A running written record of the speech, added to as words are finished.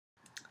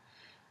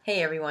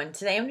Hey everyone,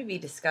 today I'm going to be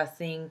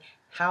discussing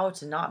how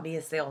to not be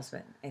a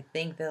salesman. I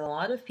think that a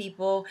lot of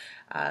people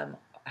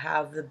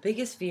have the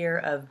biggest fear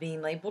of being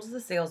labeled as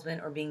a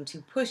salesman or being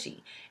too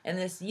pushy. And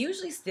this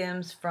usually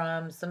stems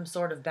from some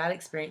sort of bad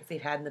experience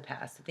they've had in the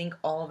past. I think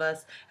all of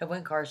us have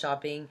went car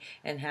shopping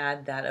and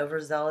had that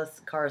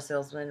overzealous car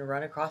salesman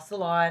run across the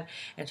lot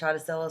and try to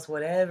sell us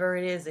whatever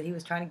it is that he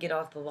was trying to get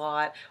off the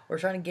lot, or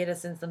trying to get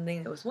us in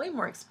something that was way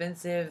more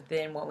expensive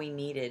than what we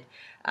needed.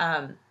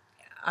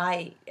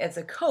 I, as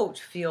a coach,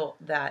 feel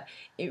that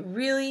it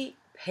really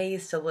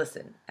pays to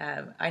listen.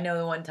 I know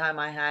the one time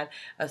I had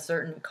a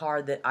certain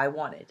car that I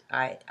wanted.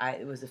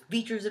 It was the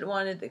features that I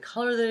wanted, the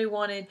color that I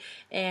wanted,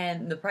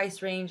 and the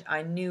price range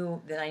I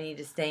knew that I needed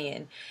to stay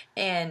in.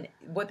 And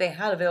what they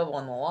had available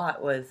on the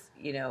lot was,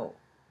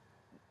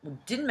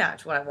 didn't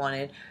match what I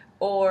wanted,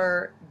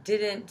 or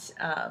didn't,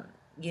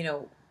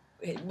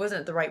 it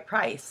wasn't the right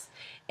price.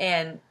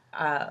 And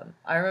I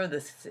remember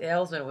the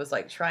salesman was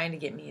like trying to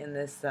get me in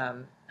this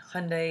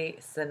Hyundai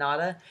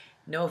Sonata.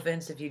 No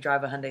offense if you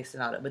drive a Hyundai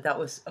Sonata, but that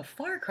was a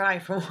far cry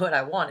from what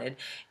I wanted.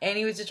 And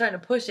he was just trying to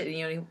push it.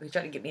 And, he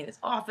tried to get me in his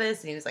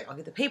office, and he was like, "I'll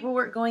get the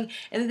paperwork going."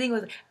 And the thing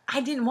was,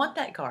 I didn't want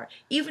that car,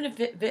 even if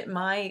it fit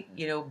my,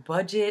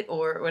 budget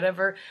or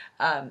whatever.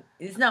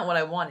 It's not what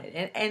I wanted,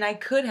 and I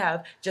could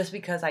have, just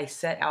because I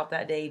set out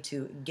that day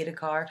to get a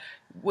car,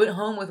 went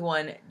home with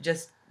one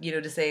just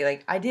to say,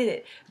 like, I did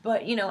it.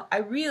 But I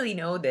really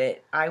know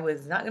that I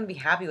was not going to be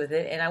happy with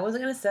it, and I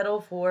wasn't going to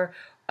settle for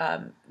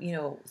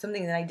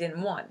something that I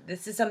didn't want.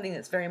 This is something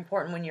that's very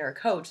important when you're a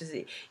coach, is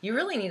that you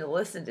really need to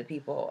listen to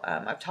people.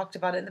 I've talked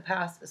about it in the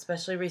past,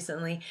 especially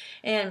recently,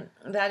 and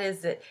that is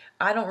that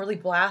I don't really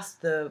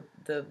blast the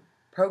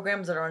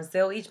programs that are on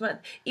sale each month,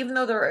 even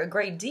though they're a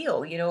great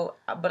deal,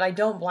 but I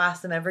don't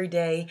blast them every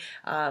day,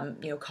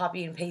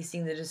 copy and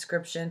pasting the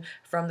description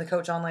from the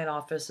Coach Online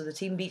office or the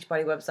Team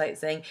Beachbody website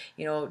saying,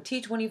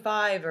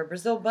 T25 or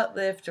Brazil butt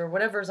lift or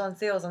whatever's on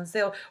sale is on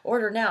sale,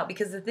 order now.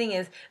 Because the thing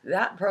is,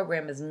 that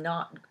program is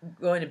not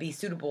going to be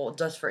suitable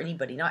just for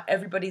anybody. Not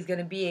everybody's going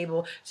to be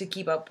able to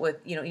keep up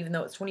with, even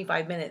though it's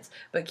 25 minutes,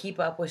 but keep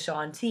up with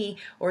Shaun T,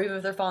 or even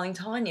if they're following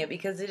Tanya,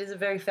 because it is a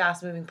very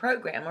fast moving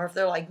program. Or if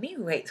they're like me,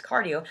 who hates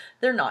cardio,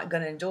 they're not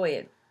going to enjoy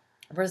it.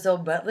 Brazil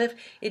butt lift,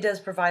 it does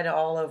provide an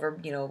all over,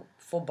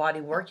 full body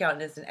workout,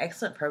 and it's an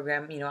excellent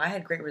program. I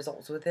had great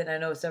results with it. And I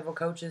know several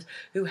coaches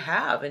who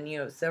have,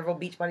 and several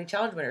Beachbody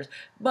challenge winners.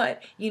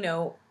 But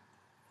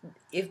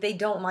if they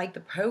don't like the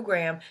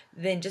program,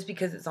 then just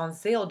because it's on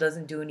sale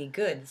doesn't do any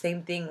good.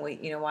 Same thing,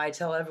 why I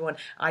tell everyone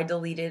I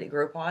deleted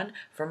Groupon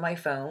from my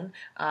phone.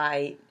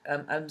 I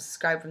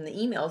unsubscribe from the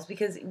emails,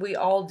 because we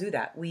all do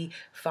that. We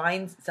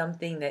find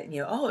something that,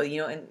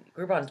 and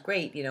Groupon's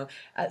great,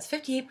 it's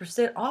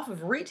 58% off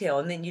of retail.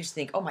 And then you just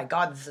think, oh my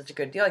God, this is such a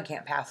good deal, I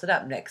can't pass it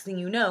up. Next thing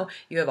you know,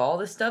 you have all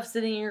this stuff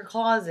sitting in your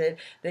closet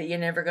that you're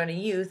never going to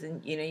use.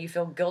 And, you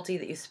feel guilty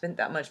that you spent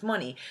that much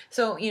money.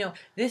 So,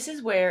 this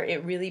is where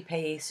it really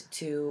pays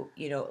to,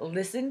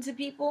 listen to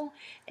people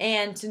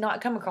and to not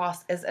come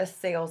across as a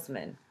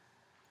salesman.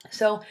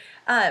 So,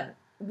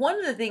 one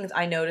of the things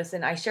I noticed,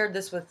 and I shared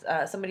this with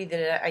somebody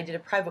that I did a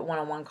private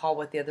one-on-one call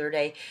with the other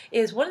day,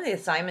 is one of the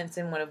assignments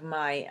in one of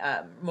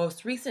my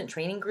most recent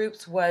training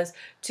groups was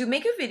to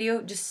make a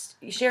video just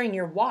sharing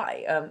your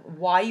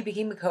why you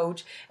became a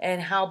coach,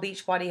 and how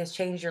Beachbody has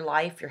changed your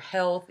life, your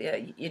health,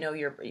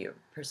 your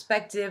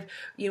perspective,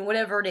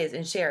 whatever it is,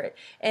 and share it.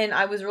 And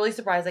I was really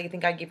surprised. I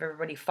think I gave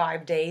everybody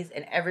 5 days,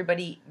 and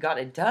everybody got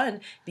it done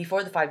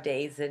before the 5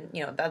 days. And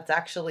that's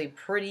actually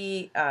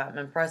pretty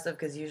impressive,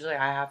 because usually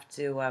I have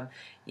to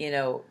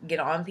get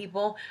on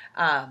people,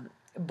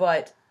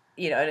 but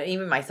and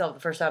even myself, the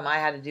first time I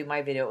had to do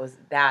my video, it was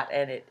that,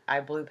 and I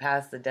blew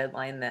past the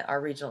deadline that our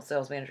regional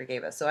sales manager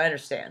gave us. So I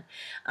understand.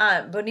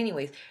 But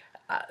anyways,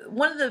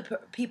 one of the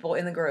people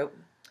in the group,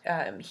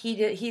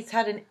 he's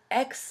had an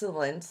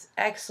excellent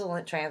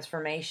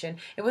transformation.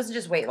 It wasn't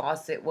just weight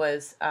loss, it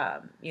was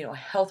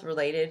health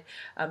related,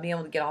 being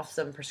able to get off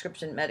some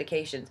prescription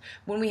medications.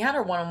 When we had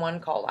our one-on-one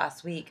call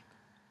last week,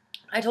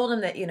 I told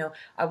him that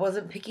I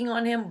wasn't picking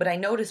on him, but I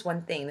noticed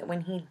one thing, that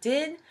when he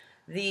did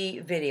the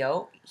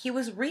video, he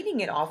was reading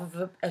it off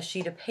of a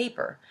sheet of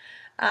paper.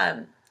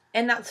 And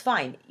that's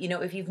fine.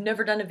 If you've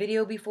never done a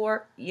video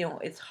before,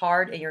 it's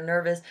hard and you're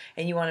nervous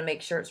and you want to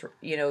make sure it's,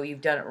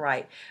 you've done it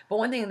right. But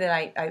one thing that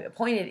I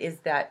pointed is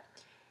that,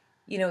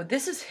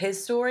 this is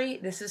his story.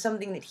 This is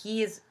something that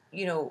he is,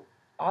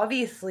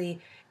 obviously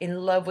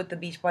in love with the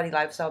Beachbody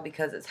lifestyle,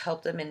 because it's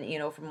helped him.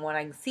 And, from what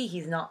I can see,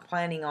 he's not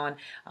planning on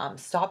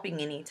stopping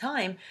any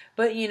time.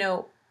 But,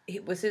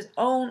 it was his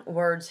own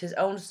words, his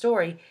own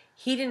story.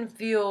 He didn't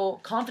feel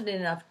confident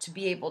enough to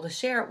be able to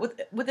share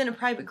it within a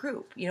private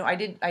group. I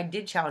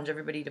did challenge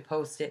everybody to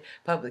post it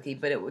publicly,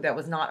 but that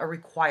was not a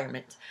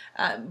requirement.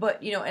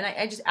 But and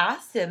I just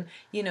asked him,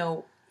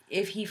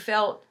 if he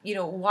felt,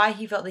 why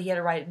he felt that he had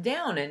to write it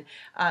down. And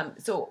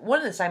so one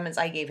of the assignments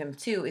I gave him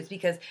too is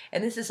because,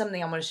 and this is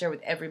something I'm going to share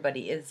with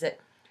everybody, is that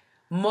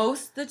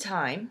most of the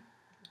time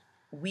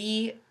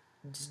we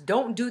just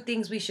don't do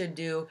things we should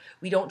do.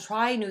 We don't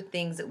try new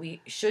things that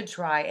we should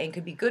try and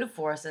could be good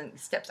for us, and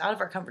steps out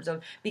of our comfort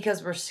zone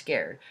because we're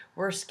scared.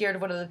 We're scared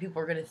of what other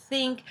people are going to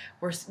think.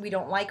 We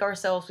don't like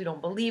ourselves. We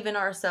don't believe in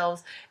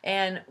ourselves,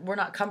 and we're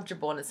not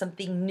comfortable, and it's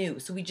something new.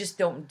 So we just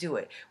don't do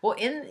it. Well,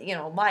 in,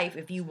 life,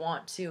 if you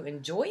want to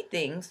enjoy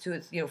things to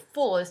its,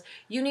 fullest,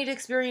 you need to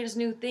experience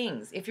new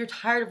things. If you're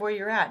tired of where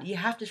you're at, you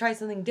have to try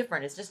something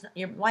different. It's just,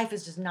 your life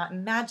is just not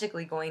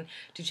magically going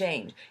to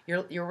change.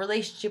 Your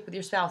relationship with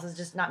your spouse is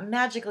just not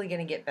magically going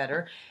to get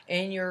better,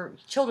 and your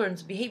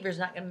children's behavior is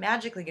not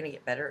magically going to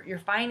get better. Your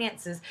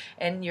finances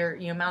and your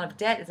amount of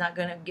debt is not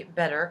going to get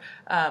better.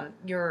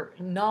 Your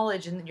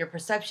knowledge and your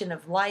perception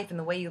of life and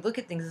the way you look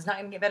at things is not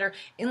going to get better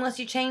unless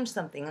you change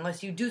something,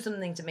 unless you do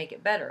something to make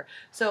it better.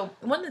 So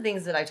one of the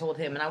things that I told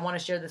him, and I want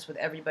to share this with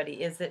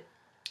everybody, is that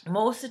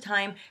most of the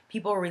time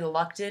people are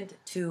reluctant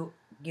to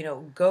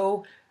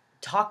go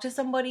talk to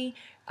somebody.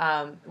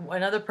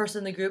 Another person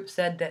in the group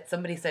said that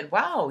somebody said,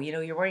 wow,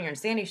 you're wearing your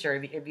insanity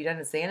shirt. Have you done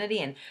insanity?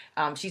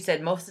 And she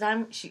said most of the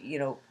time,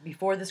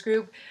 before this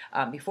group,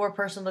 before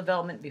personal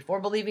development, before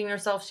believing in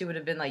herself, she would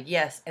have been like,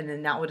 yes. And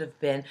then that would have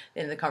been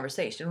in the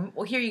conversation.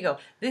 Well, here you go.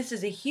 This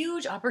is a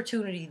huge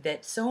opportunity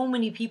that so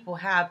many people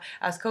have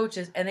as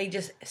coaches, and they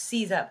just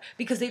seize up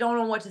because they don't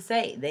know what to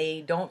say.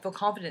 They don't feel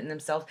confident in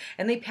themselves,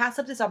 and they pass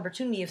up this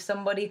opportunity of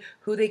somebody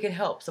who they could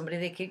help, somebody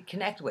they could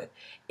connect with.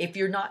 If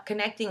you're not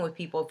connecting with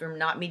people, if you're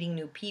not meeting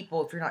new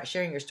people, if you're not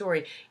sharing your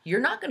story, you're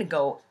not going to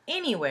go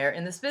anywhere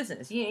in this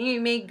business.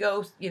 You may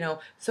go,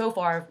 so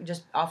far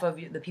just off of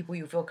the people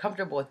you feel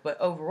comfortable with, but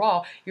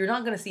overall, you're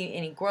not going to see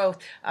any growth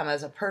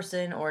as a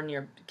person, or in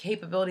your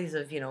capabilities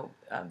of,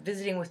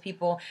 visiting with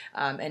people,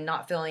 and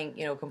not feeling,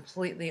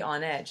 completely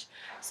on edge.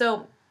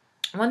 So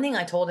one thing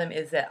I told him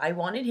is that I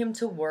wanted him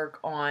to work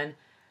on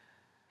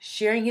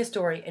sharing his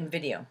story in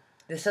video.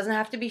 This doesn't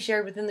have to be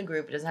shared within the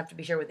group. It doesn't have to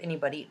be shared with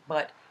anybody,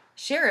 but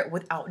share it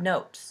without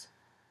notes.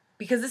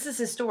 Because this is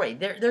his story.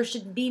 There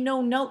should be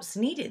no notes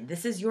needed.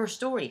 This is your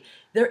story.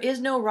 There is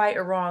no right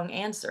or wrong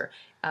answer.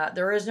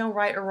 There is no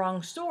right or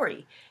wrong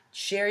story.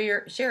 Share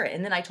it.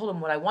 And then I told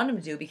him what I want him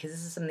to do, because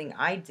this is something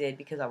I did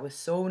because I was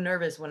so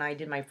nervous when I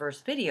did my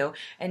first video.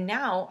 And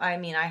now, I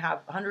have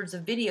hundreds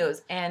of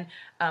videos, and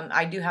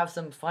I do have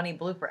some funny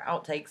blooper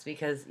outtakes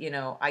because,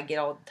 I get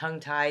all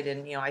tongue-tied,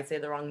 and, I say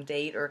the wrong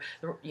date, or,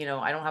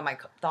 I don't have my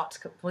thoughts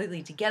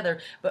completely together.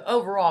 But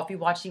overall, if you're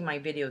watching my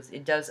videos,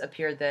 it does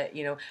appear that,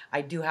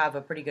 I do have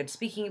a pretty good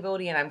speaking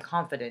ability, and I'm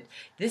confident.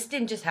 This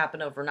didn't just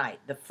happen overnight.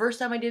 The first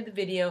time I did the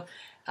video,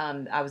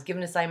 I was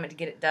given an assignment to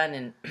get it done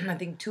in, I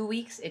think, 2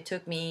 weeks. It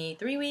took me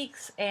 3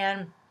 weeks,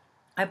 and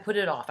I put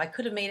it off. I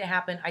could have made it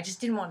happen. I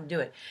just didn't want to do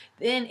it.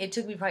 Then it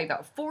took me probably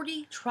about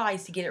 40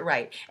 tries to get it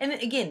right. And then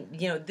again,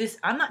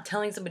 I'm not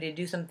telling somebody to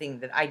do something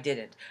that I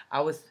didn't.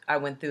 I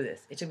went through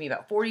this. It took me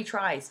about 40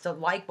 tries to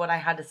like what I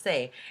had to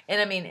say.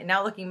 And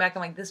now looking back,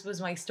 I'm like, this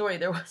was my story.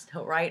 There was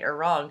no right or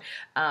wrong.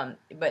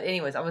 But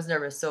anyways, I was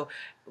nervous. So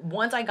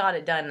once I got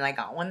it done and I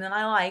got one that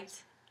I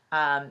liked,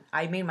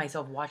 I made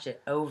myself watch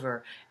it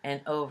over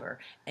and over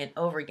and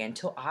over again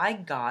until I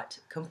got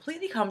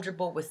completely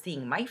comfortable with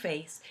seeing my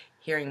face,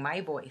 hearing my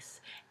voice.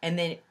 And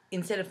then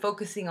instead of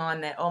focusing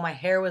on that, oh, my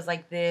hair was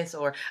like this,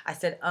 or I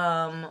said,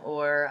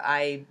 or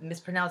I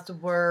mispronounced a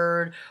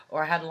word,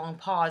 or I had a long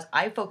pause,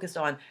 I focused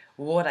on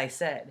what I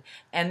said.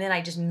 And then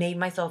I just made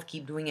myself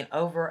keep doing it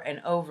over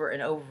and over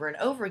and over and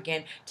over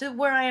again, to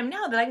where I am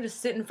now, that I can just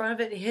sit in front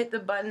of it, hit the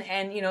button,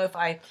 and, if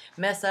I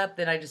mess up,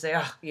 then I just say,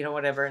 oh,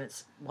 whatever, and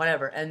it's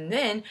whatever. And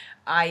then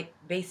I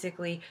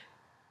basically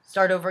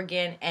start over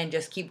again and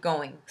just keep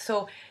going.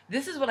 So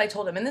this is what I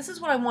told him, and this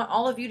is what I want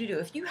all of you to do.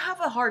 If you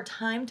have a hard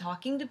time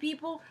talking to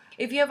people,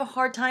 if you have a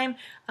hard time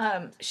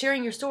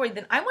sharing your story,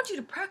 then I want you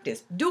to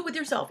practice. Do it with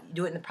yourself.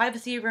 Do it in the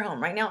privacy of your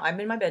home. Right now,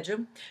 I'm in my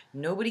bedroom.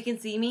 Nobody can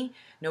see me.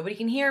 Nobody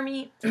can hear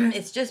me.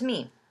 It's just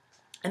me.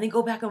 And then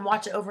go back and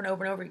watch it over and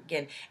over and over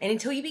again. And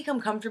until you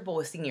become comfortable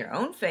with seeing your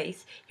own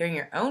face, hearing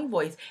your own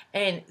voice,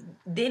 and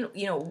then,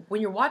 when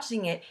you're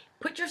watching it,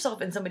 put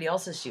yourself in somebody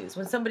else's shoes.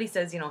 When somebody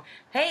says,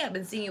 hey, I've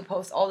been seeing you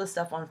post all this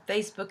stuff on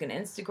Facebook and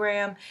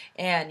Instagram,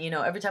 and,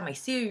 every time I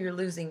see you, you're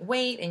losing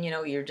weight, and,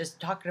 you're just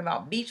talking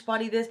about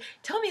Beachbody this.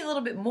 Tell me a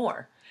little bit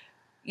more.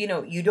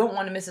 You don't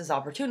want to miss this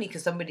opportunity,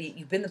 because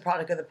you've been the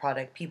product of the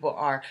product. People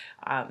are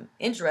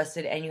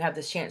interested, and you have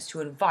this chance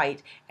to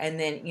invite, and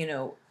then,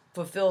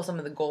 fulfill some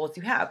of the goals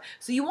you have.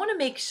 So you want to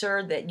make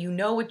sure that you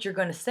know what you're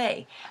going to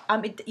say.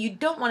 You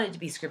don't want it to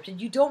be scripted.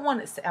 You don't want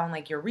it to sound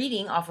like you're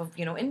reading off of,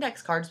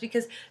 index cards,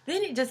 because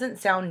then it doesn't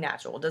sound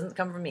natural. It doesn't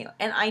come from you.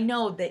 And I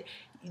know that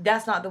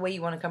that's not the way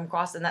you want to come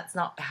across, and that's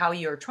not how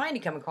you're trying to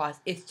come across.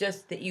 It's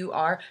just that you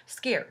are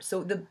scared.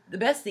 So the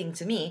best thing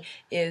to me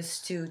is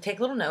to take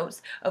little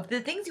notes of the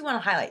things you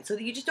want to highlight, so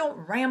that you just don't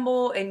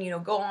ramble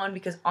and go on,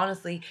 because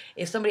honestly,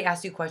 if somebody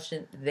asks you a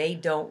question, they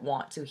don't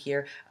want to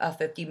hear a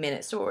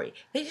 50-minute story.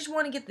 They just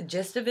want to get the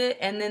gist of it,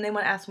 and then they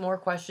want to ask more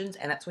questions,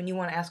 and that's when you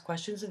want to ask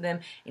questions of them,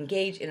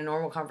 engage in a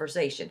normal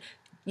conversation.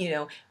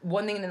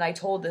 One thing that I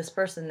told this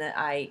person that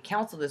I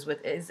counseled this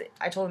with is,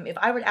 I told him, if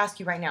I were to ask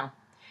you right now,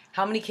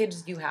 how many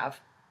kids do you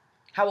have?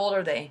 How old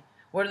are they?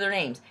 What are their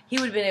names? He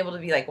would have been able to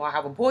be like, well, I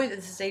have a boy at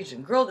this age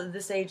and a girl at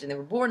this age, and they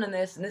were born in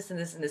this and this and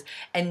this and this,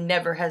 and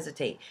never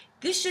hesitate.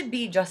 This should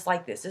be just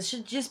like this. This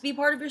should just be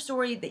part of your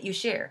story that you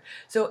share.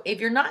 So if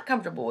you're not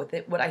comfortable with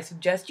it, what I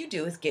suggest you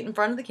do is get in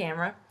front of the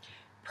camera,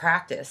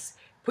 practice,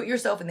 put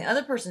yourself in the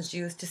other person's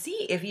shoes to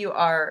see if you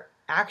are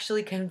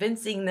actually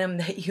convincing them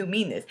that you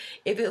mean this.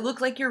 If it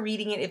looks like you're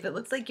reading it, if it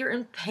looks like you're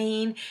in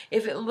pain,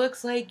 if it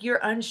looks like you're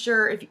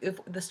unsure, if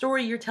the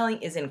story you're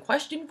telling is in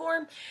question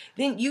form,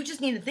 then you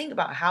just need to think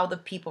about how the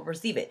people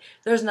perceive it.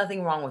 There's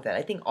nothing wrong with it.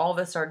 I think all of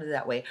us started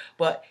that way.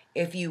 But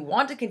if you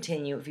want to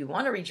continue, if you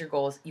want to reach your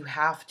goals, you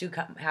have to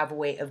have a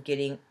way of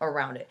getting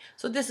around it.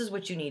 So this is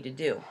what you need to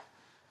do.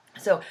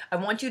 So I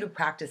want you to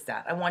practice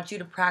that. I want you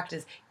to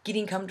practice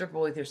getting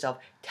comfortable with yourself,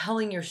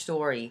 telling your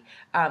story,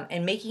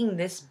 and making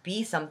this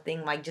be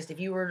something like just if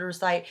you were to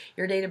recite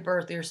your date of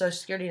birth, your social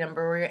security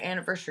number, or your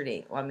anniversary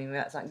date. Well, I mean,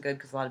 that's not good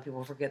because a lot of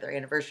people forget their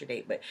anniversary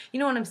date, but you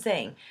know what I'm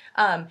saying.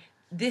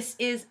 This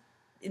is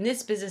in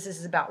this business, this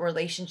is about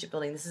relationship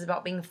building. This is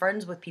about being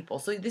friends with people.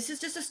 So this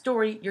is just a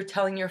story you're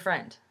telling your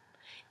friend.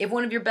 If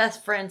one of your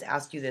best friends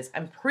asked you this,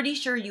 I'm pretty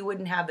sure you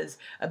wouldn't have as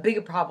a big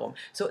a problem.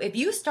 So if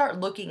you start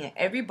looking at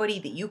everybody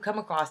that you come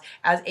across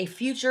as a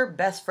future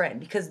best friend,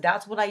 because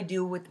that's what I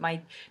do with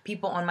my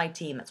people on my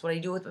team. That's what I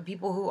do with the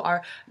people who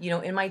are,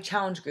 in my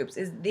challenge groups,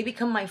 is they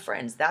become my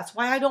friends. That's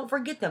why I don't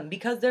forget them,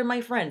 because they're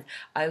my friends.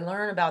 I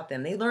learn about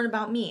them. They learn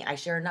about me. I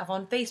share enough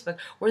on Facebook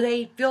where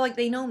they feel like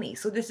they know me.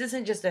 So this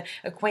isn't just an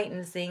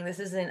acquaintance thing. This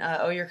isn't,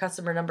 your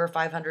customer number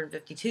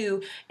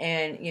 552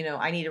 and,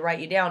 I need to write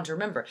you down to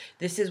remember.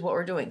 This is what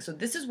we're doing. So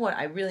this is what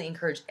I really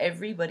encourage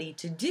everybody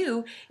to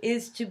do,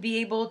 is to be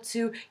able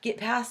to get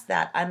past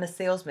that I'm a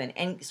salesman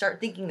and start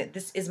thinking that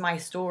this is my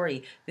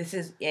story. This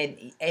is,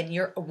 and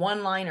your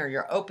one liner,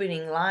 your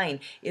opening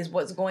line is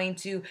what's going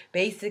to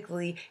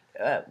basically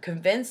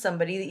convince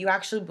somebody that you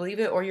actually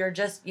believe it, or you're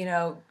just,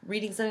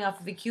 reading something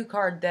off of a cue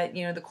card that,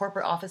 the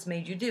corporate office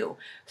made you do.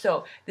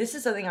 So this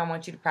is something I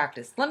want you to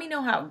practice. Let me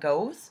know how it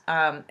goes,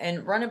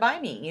 and run it by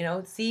me,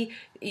 see,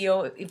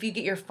 if you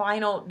get your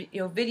final,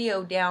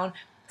 video down,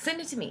 send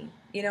it to me.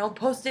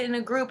 Post it in a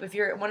group if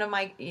you're one of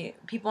my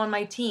people on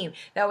my team.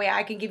 That way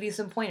I can give you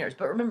some pointers.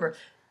 But remember,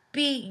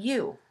 be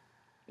you.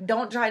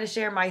 Don't try to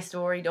share my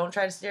story. Don't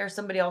try to share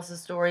somebody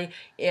else's story.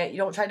 You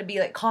don't try to be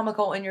like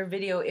comical in your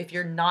video if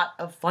you're not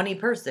a funny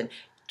person.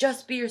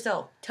 Just be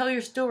yourself. Tell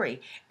your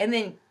story. And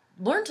then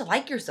learn to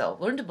like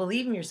yourself. Learn to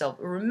believe in yourself.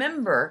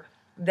 Remember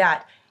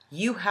that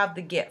you have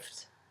the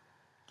gift.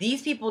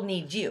 These people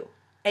need you.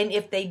 And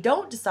if they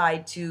don't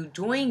decide to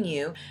join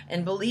you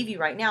and believe you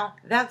right now,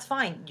 that's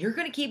fine. You're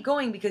going to keep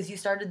going because you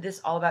started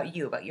this all about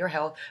you, about your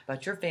health,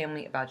 about your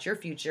family, about your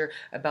future,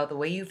 about the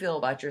way you feel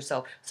about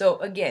yourself. So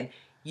again,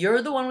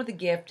 you're the one with the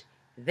gift.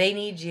 They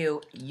need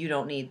you. You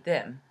don't need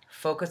them.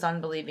 Focus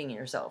on believing in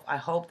yourself. I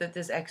hope that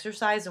this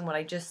exercise and what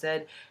I just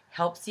said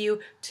helps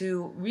you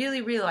to really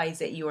realize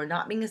that you are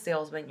not being a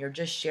salesman. You're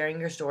just sharing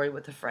your story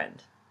with a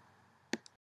friend.